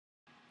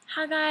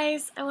Hi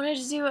guys, I wanted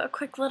to do a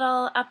quick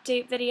little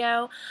update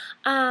video.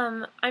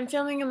 I'm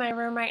filming in my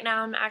room right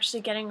now. I'm actually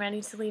getting ready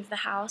to leave the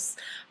house,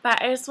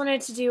 but I just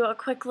wanted to do a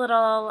quick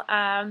little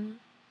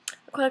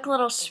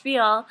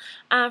spiel.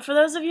 For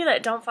those of you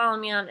that don't follow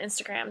me on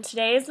Instagram,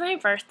 today is my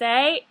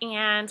birthday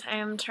and I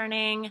am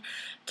turning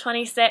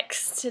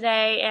 26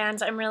 today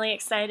and I'm really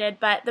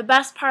excited. But the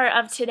best part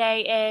of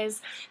today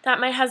is that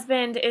my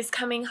husband is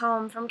coming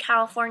home from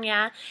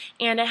California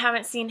and I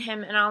haven't seen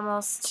him in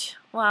almost,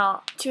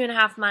 well,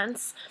 2.5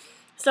 months.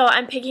 So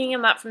I'm picking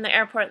him up from the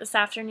airport this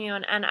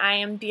afternoon and I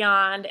am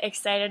beyond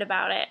excited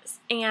about it.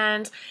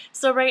 And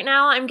so right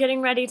now I'm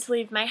getting ready to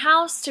leave my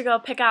house to go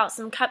pick out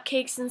some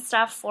cupcakes and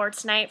stuff for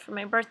tonight for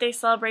my birthday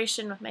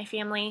celebration with my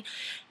family.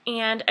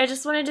 And I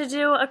just wanted to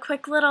do a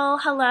quick little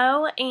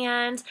hello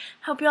and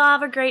hope you all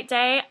have a great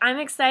day. I'm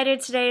excited.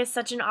 Today is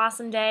such an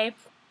awesome day.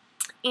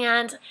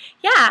 And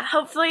yeah,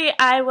 hopefully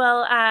I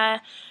will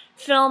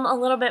film a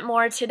little bit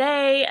more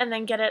today and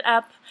then get it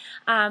up.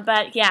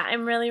 But yeah,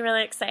 I'm really,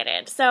 really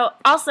excited. So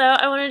also,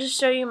 I wanted to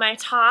show you my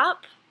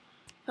top.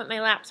 Put my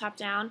laptop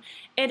down.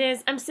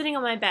 I'm sitting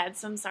on my bed,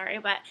 so I'm sorry,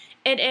 but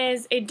it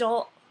is a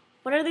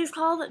what are these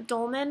called?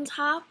 Dolman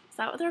top? Is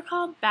that what they're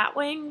called?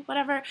 Batwing?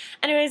 Whatever.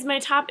 Anyways, my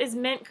top is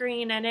mint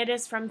green and it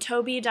is from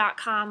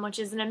Toby.com, which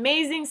is an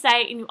amazing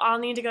site and you all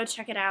need to go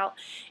check it out.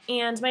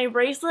 And my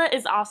bracelet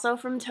is also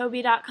from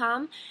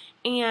Toby.com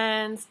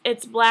and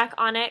it's black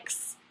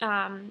onyx.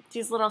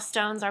 These little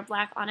stones are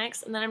black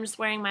onyx, and then I'm just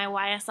wearing my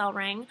YSL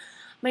ring.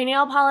 My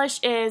nail polish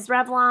is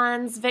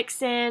Revlon's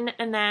Vixen,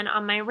 and then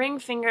on my ring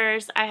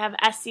fingers I have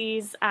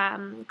Essie's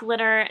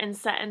glitter and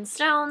set in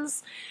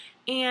stones.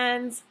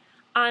 And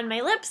on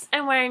my lips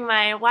I'm wearing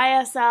my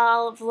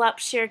YSL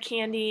Voluptuous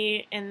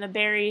Candy in the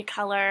berry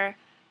color,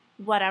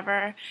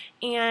 whatever.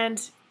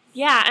 And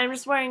yeah, I'm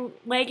just wearing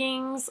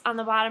leggings on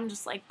the bottom,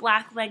 just like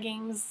black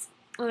leggings.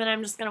 And then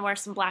I'm just going to wear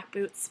some black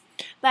boots.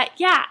 But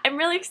yeah, I'm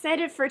really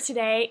excited for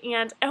today,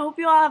 and I hope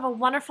you all have a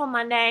wonderful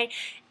Monday,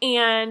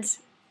 and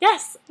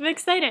yes, I'm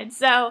excited.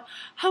 So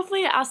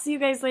hopefully I'll see you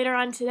guys later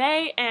on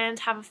today, and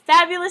have a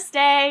fabulous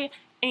day,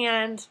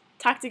 and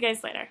talk to you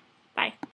guys later. Bye.